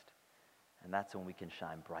Christ, and that's when we can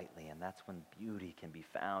shine brightly, and that's when beauty can be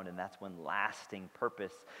found, and that's when lasting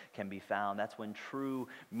purpose can be found. That's when true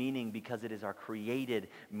meaning, because it is our created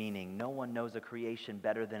meaning. No one knows a creation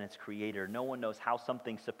better than its creator. No one knows how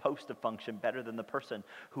something's supposed to function better than the person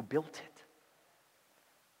who built it.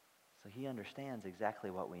 So He understands exactly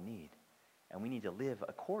what we need, and we need to live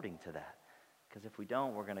according to that. Because if we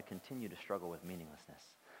don't, we're going to continue to struggle with meaninglessness.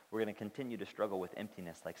 We're going to continue to struggle with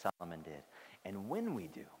emptiness like Solomon did. And when we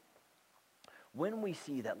do, when we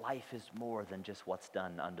see that life is more than just what's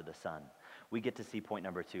done under the sun, we get to see point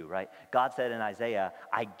number 2, right? God said in Isaiah,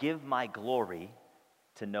 I give my glory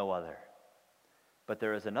to no other. But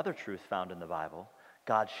there is another truth found in the Bible.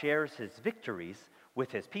 God shares His victories with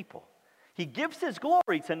His people. He gives his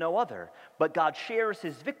glory to no other, but God shares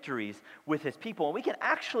his victories with his people. And we can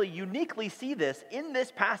actually uniquely see this in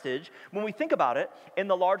this passage when we think about it in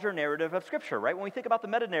the larger narrative of Scripture, right? When we think about the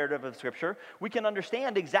meta-narrative of Scripture, we can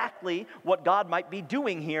understand exactly what God might be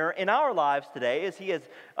doing here in our lives today as he has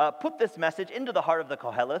put this message into the heart of the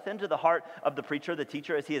Koheleth, into the heart of the preacher, the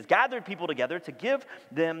teacher, as he has gathered people together to give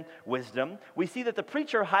them wisdom. We see that the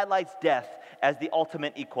preacher highlights death as the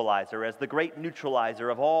ultimate equalizer, as the great neutralizer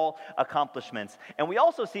of all accomplishments. And we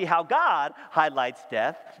also see how God highlights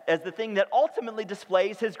death as the thing that ultimately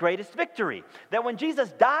displays his greatest victory. That when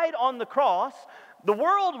Jesus died on the cross, the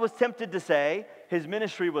world was tempted to say his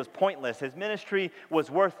ministry was pointless, his ministry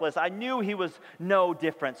was worthless. I knew he was no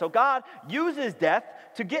different. So God uses death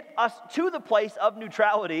to get us to the place of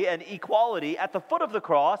neutrality and equality at the foot of the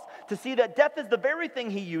cross, to see that death is the very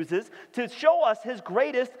thing he uses to show us his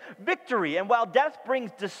greatest victory. And while death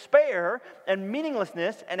brings despair and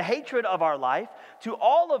meaninglessness and hatred of our life to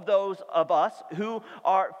all of those of us who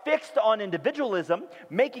are fixed on individualism,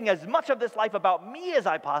 making as much of this life about me as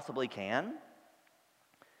I possibly can,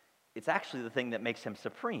 it's actually the thing that makes him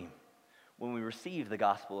supreme when we receive the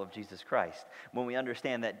gospel of Jesus Christ, when we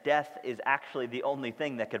understand that death is actually the only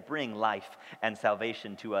thing that could bring life and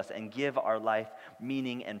salvation to us and give our life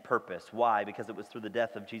meaning and purpose. Why? Because it was through the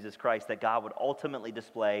death of Jesus Christ that God would ultimately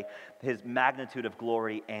display his magnitude of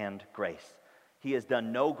glory and grace. He has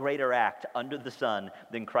done no greater act under the sun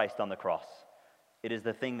than Christ on the cross. It is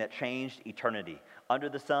the thing that changed eternity. Under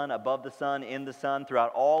the sun, above the sun, in the sun,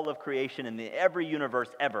 throughout all of creation, in every universe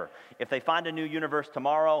ever. If they find a new universe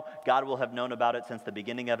tomorrow, God will have known about it since the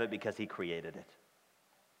beginning of it because he created it.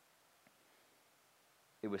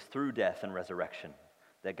 It was through death and resurrection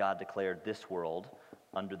that God declared this world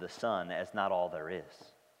under the sun as not all there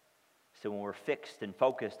is. So when we're fixed and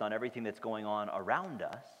focused on everything that's going on around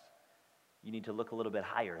us, you need to look a little bit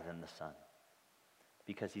higher than the sun.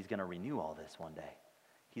 Because he's going to renew all this one day.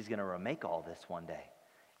 He's going to remake all this one day.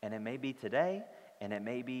 And it may be today, and it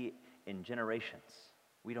may be in generations.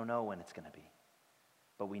 We don't know when it's going to be.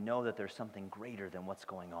 But we know that there's something greater than what's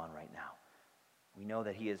going on right now. We know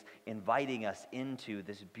that he is inviting us into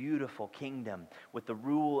this beautiful kingdom with the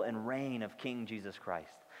rule and reign of King Jesus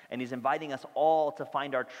Christ. And he's inviting us all to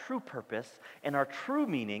find our true purpose and our true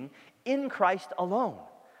meaning in Christ alone.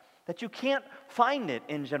 That you can't find it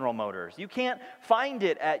in General Motors. You can't find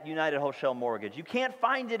it at United Wholesale Mortgage. You can't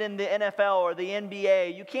find it in the NFL or the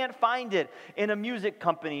NBA. You can't find it in a music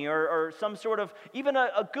company or some sort of, even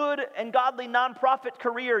a good and godly nonprofit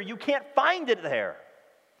career. You can't find it there.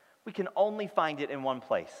 We can only find it in one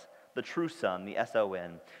place, the true Son, the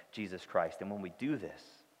S-O-N, Jesus Christ. And when we do this,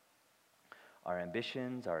 our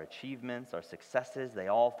ambitions, our achievements, our successes, they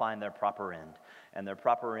all find their proper end. And their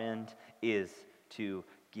proper end is to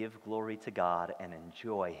give glory to God and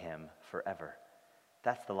enjoy him forever.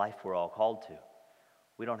 That's the life we're all called to.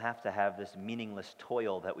 We don't have to have this meaningless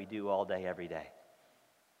toil that we do all day, every day.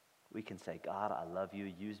 We can say, God, I love you.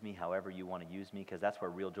 Use me however you want to use me, because that's where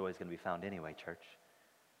real joy is going to be found anyway, church.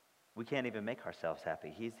 We can't even make ourselves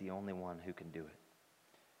happy. He's the only one who can do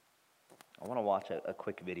it. I want to watch a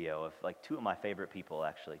quick video of like two of my favorite people,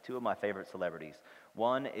 actually. Two of my favorite celebrities.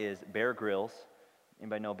 One is Bear Grylls.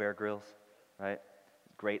 Anybody know Bear Grylls? Right?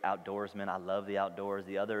 Great outdoorsman. I love the outdoors.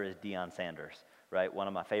 The other is Deion Sanders, right? One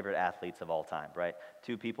of my favorite athletes of all time, right?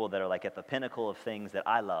 Two people that are like at the pinnacle of things that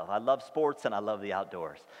I love. I love sports and I love the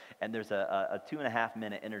outdoors. And there's a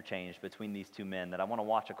 2.5-minute interchange between these two men that I want to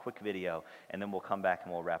watch a quick video, and then we'll come back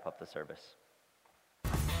and we'll wrap up the service.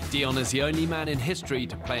 Deion is the only man in history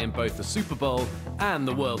to play in both the Super Bowl and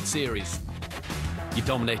the World Series. He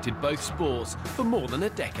dominated both sports for more than a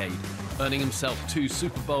decade, earning himself 2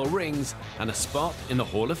 Super Bowl rings and a spot in the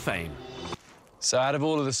Hall of Fame. So out of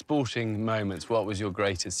all of the sporting moments, what was your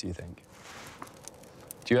greatest, do you think?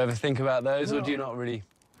 Do you ever think about those, or do you not really?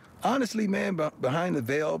 Honestly, man, behind the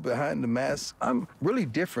veil, behind the mask, I'm really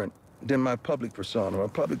different than my public persona. My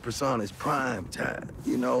public persona is prime time,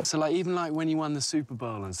 you know? So like even like when you won the Super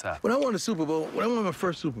Bowl and stuff? When I won the Super Bowl, when I won my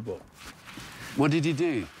first Super Bowl. What did you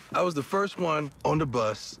do? I was the first one on the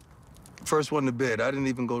bus, first one to bed. I didn't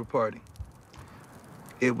even go to party.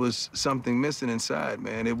 It was something missing inside,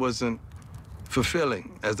 man. It wasn't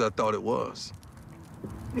fulfilling as I thought it was.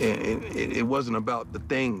 It wasn't about the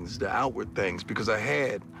things, the outward things, because I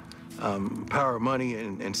had power, money,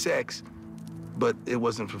 and sex, but it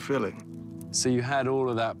wasn't fulfilling. So you had all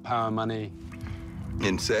of that power, money,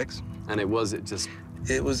 and sex, and it was empty.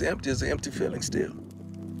 It's an empty feeling still.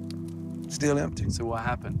 Still empty. So what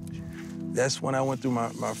happened? That's when I went through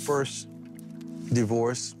my first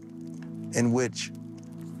divorce, in which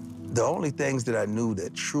the only things that I knew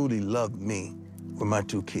that truly loved me were my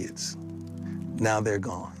 2 kids. Now they're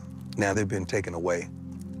gone. Now they've been taken away.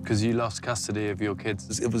 Because you lost custody of your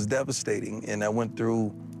kids. It was devastating, and I went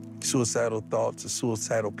through suicidal thoughts, a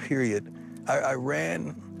suicidal period. I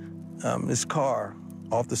ran this car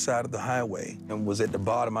off the side of the highway and was at the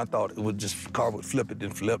bottom. I thought car would flip, it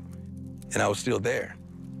didn't flip, and I was still there.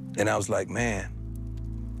 And I was like, man.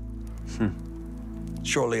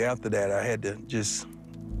 Shortly after that, I had to just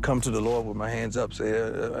come to the Lord with my hands up, say,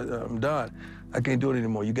 I'm done. I can't do it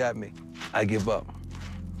anymore. You got me. I give up.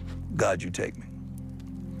 God, you take me.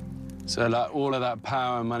 So like all of that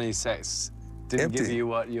power, money, sex didn't give you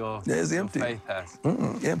what your faith has.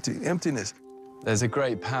 Empty, emptiness. There's a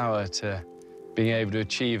great power to being able to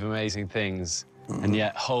achieve amazing things and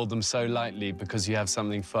yet hold them so lightly because you have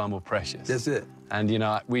something far more precious. That's it. And, you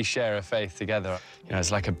know, we share a faith together. You know,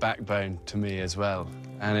 it's like a backbone to me as well.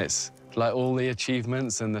 And it's like all the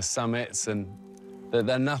achievements and the summits, and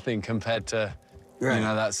they're nothing compared to, you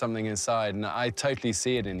know, that's something inside. And I totally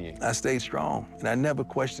see it in you. I stayed strong, and I never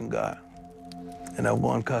questioned God. And I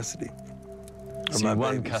won custody of my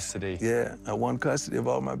babies. Custody? Yeah, I won custody of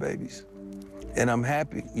all my babies. And I'm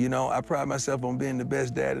happy. You know, I pride myself on being the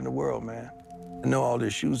best dad in the world, man. I know all their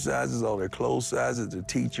shoe sizes, all their clothes sizes, their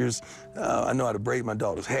teachers. I know how to braid my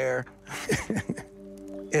daughter's hair.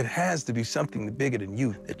 It has to be something bigger than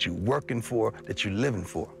you that you're working for, that you're living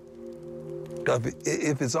for. Because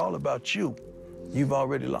if it's all about you, you've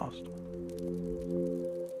already lost.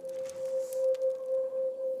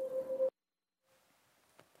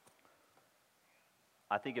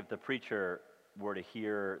 I think if the preacher were to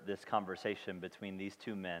hear this conversation between these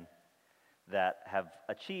two men that have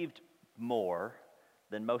achieved more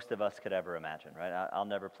than most of us could ever imagine, right? I'll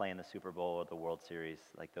never play in the Super Bowl or the World Series.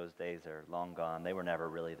 Like, those days are long gone. They were never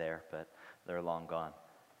really there, but they're long gone.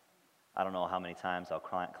 I don't know how many times I'll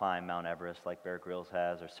climb Mount Everest like Bear Grylls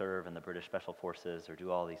has, or serve in the British Special Forces, or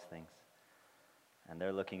do all these things. And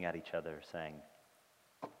they're looking at each other saying,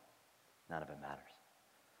 none of it matters.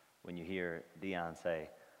 When you hear Deion say,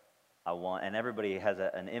 I won, and everybody has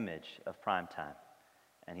an image of prime time.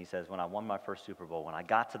 And he says, when I won my first Super Bowl, when I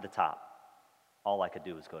got to the top, all I could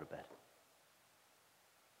do was go to bed.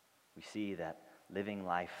 We see that living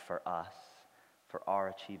life for us, for our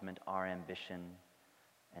achievement, our ambition,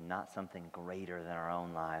 and not something greater than our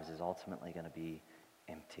own lives is ultimately going to be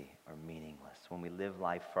empty or meaningless. When we live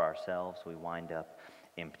life for ourselves, we wind up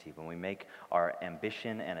empty. When we make our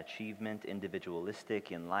ambition and achievement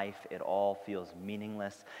individualistic in life, it all feels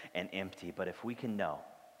meaningless and empty. But if we can know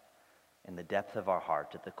in the depth of our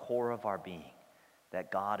heart, at the core of our being,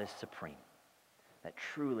 that God is supreme, that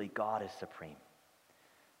truly God is supreme,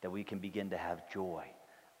 that we can begin to have joy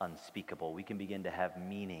unspeakable. We can begin to have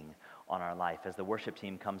meaning on our life. As the worship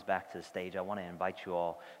team comes back to the stage, I want to invite you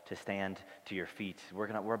all to stand to your feet.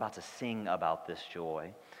 We're about to sing about this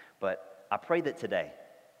joy, but I pray that today,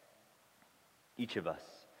 each of us,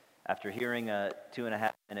 after hearing a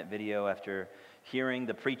 2.5-minute video, after hearing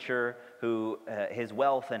the preacher who his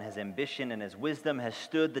wealth and his ambition and his wisdom has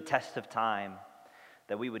stood the test of time,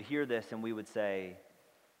 that we would hear this and we would say,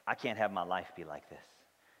 I can't have my life be like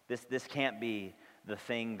this. This can't be the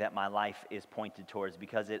thing that my life is pointed towards,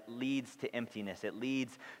 because it leads to emptiness. It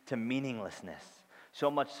leads to meaninglessness.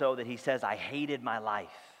 So much so that he says, I hated my life.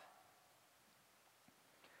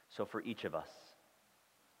 So for each of us,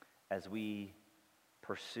 as we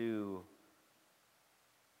pursue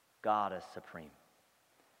God as supreme,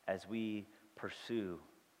 as we pursue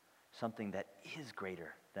something that is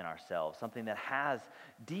greater than ourselves, something that has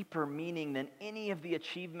deeper meaning than any of the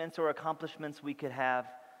achievements or accomplishments we could have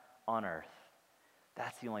on earth,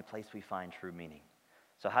 that's the only place we find true meaning.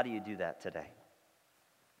 So how do you do that today?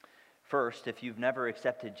 First, if you've never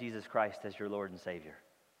accepted Jesus Christ as your Lord and Savior,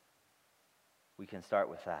 we can start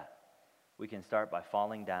with that. We can start by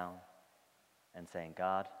falling down and saying,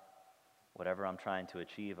 God, whatever I'm trying to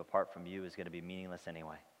achieve apart from you is going to be meaningless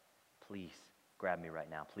anyway. Please grab me right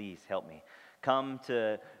now. Please help me. Come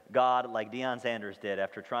to God like Deion Sanders did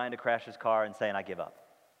after trying to crash his car and saying, I give up.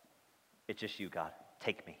 It's just you, God.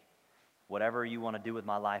 Take me. Whatever you want to do with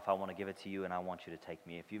my life, I want to give it to you, and I want you to take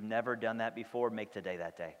me. If you've never done that before, make today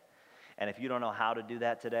that day. And if you don't know how to do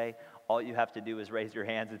that today, all you have to do is raise your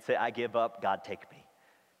hands and say, I give up, God, take me.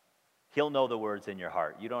 He'll know the words in your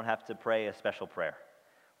heart. You don't have to pray a special prayer.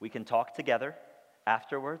 We can talk together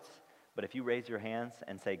afterwards, but if you raise your hands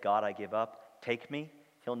and say, God, I give up, take me,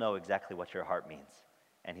 he'll know exactly what your heart means,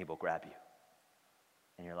 and he will grab you,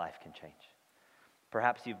 and your life can change.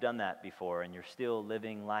 Perhaps you've done that before, and you're still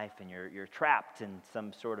living life, and you're trapped in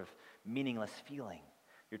some sort of meaningless feeling.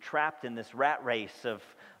 You're trapped in this rat race of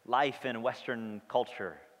life in Western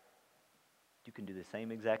culture. You can do the same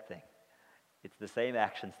exact thing It's the same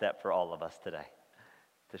action step for all of us today.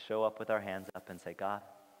 To show up with our hands up and say, God,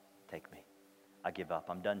 take me. I give up.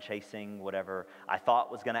 I'm done chasing whatever I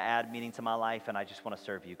thought was going to add meaning to my life, and I just want to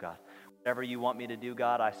serve you, God. Whatever you want me to do,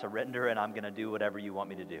 God, I surrender, and I'm going to do whatever you want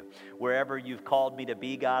me to do. Wherever you've called me to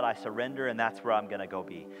be, God, I surrender, and that's where I'm going to go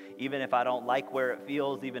be. Even if I don't like where it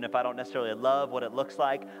feels, even if I don't necessarily love what it looks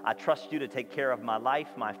like, I trust you to take care of my life,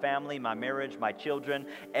 my family, my marriage, my children,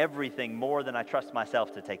 everything more than I trust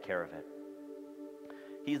myself to take care of it.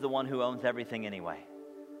 He's the one who owns everything anyway.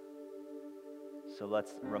 So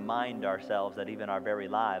let's remind ourselves that even our very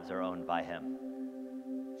lives are owned by him.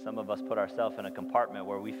 Some of us put ourselves in a compartment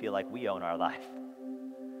where we feel like we own our life.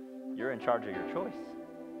 You're in charge of your choice,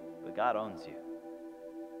 but God owns you.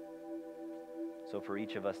 So for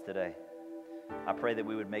each of us today, I pray that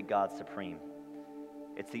we would make God supreme.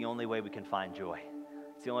 It's the only way we can find joy.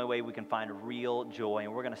 It's the only way we can find real joy.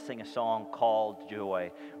 And we're going to sing a song called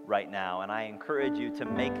Joy right now. And I encourage you to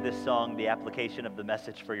make this song the application of the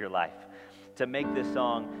message for your life. To make this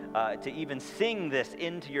song, to even sing this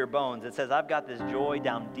into your bones. It says, I've got this joy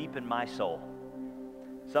down deep in my soul.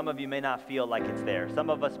 Some of you may not feel like it's there.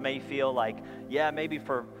 Some of us may feel like, yeah, maybe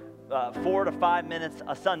for 4 to 5 minutes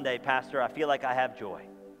a Sunday, Pastor, I feel like I have joy.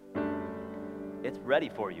 It's ready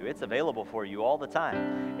for you. It's available for you all the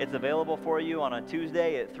time. It's available for you on a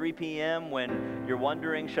Tuesday at 3 p.m. when you're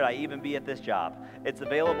wondering, should I even be at this job? It's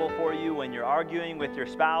available for you when you're arguing with your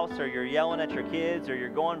spouse or you're yelling at your kids or you're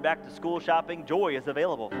going back to school shopping. Joy is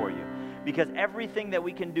available for you. Because everything that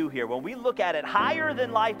we can do here, when we look at it higher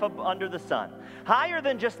than life under the sun, higher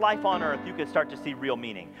than just life on earth, you can start to see real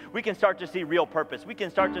meaning. We can start to see real purpose. We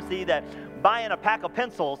can start to see that buying a pack of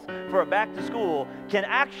pencils for a back to school can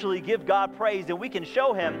actually give God praise, and we can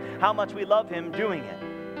show him how much we love him doing it.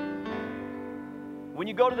 When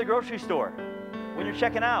you go to the grocery store, when you're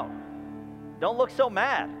checking out, don't look so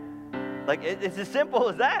mad. Like, it's as simple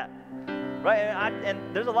as that, right?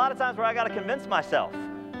 And there's a lot of times where I got to convince myself.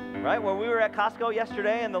 Right, where we were at Costco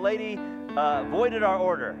yesterday and the lady voided our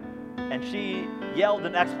order and she yelled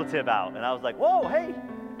an expletive out. And I was like, whoa, hey,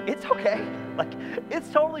 it's okay. Like, it's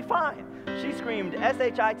totally fine. She screamed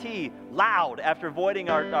S-H-I-T loud after voiding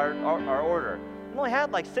our order. We only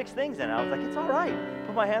had like 6 things in it. I was like, it's all right.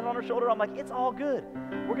 Put my hand on her shoulder. I'm like, it's all good.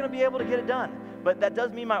 We're going to be able to get it done. But that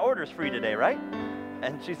does mean my order's free today, right?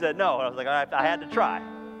 And she said, no. And I was like, all right, I had to try.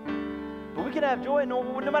 But we can have joy no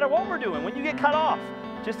matter what we're doing. When you get cut off,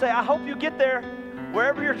 just say, I hope you get there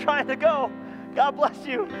wherever you're trying to go. God bless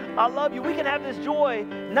you. I love you. We can have this joy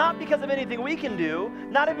not because of anything we can do,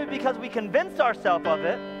 not even because we convince ourselves of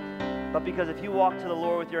it, but because if you walk to the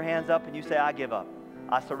Lord with your hands up and you say, I give up,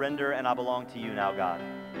 I surrender, and I belong to you now, God.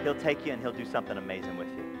 He'll take you and he'll do something amazing with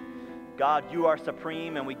you. God, you are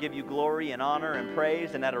supreme, and we give you glory and honor and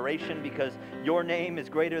praise and adoration because your name is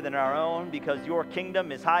greater than our own, because your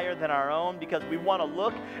kingdom is higher than our own, because we want to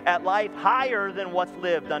look at life higher than what's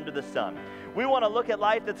lived under the sun. We want to look at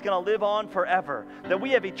life that's going to live on forever, that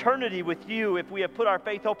we have eternity with you if we have put our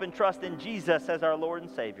faith, hope, and trust in Jesus as our Lord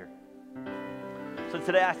and Savior. So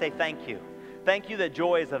today I say thank you. Thank you that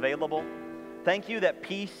joy is available. Thank you that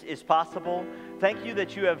peace is possible. Thank you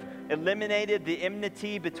that you have eliminated the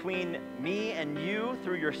enmity between me and you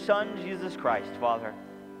through your Son, Jesus Christ, Father.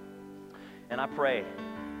 And I pray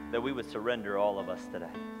that we would surrender, all of us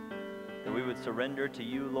today. That we would surrender to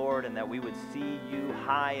you, Lord, and that we would see you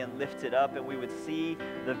high and lifted up, and we would see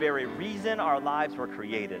the very reason our lives were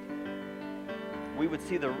created. We would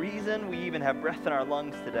see the reason we even have breath in our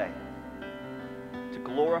lungs today. To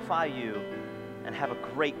glorify you and have a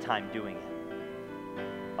great time doing it.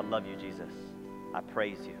 I love you, Jesus. I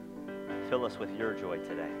praise you. Fill us with your joy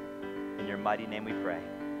today. In your mighty name we pray.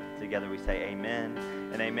 Together we say amen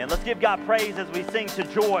and amen. Let's give God praise as we sing to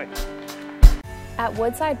joy. At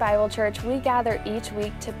Woodside Bible Church, we gather each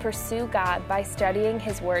week to pursue God by studying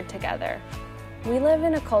His Word together. We live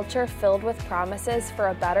in a culture filled with promises for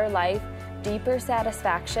a better life, deeper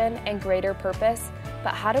satisfaction, and greater purpose,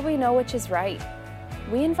 but how do we know which is right?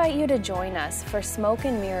 We invite you to join us for Smoke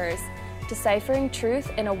and Mirrors, Deciphering Truth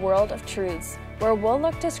in a World of Truths, where we'll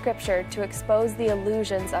look to Scripture to expose the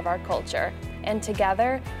illusions of our culture, and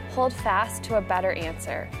together hold fast to a better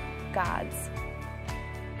answer, God's.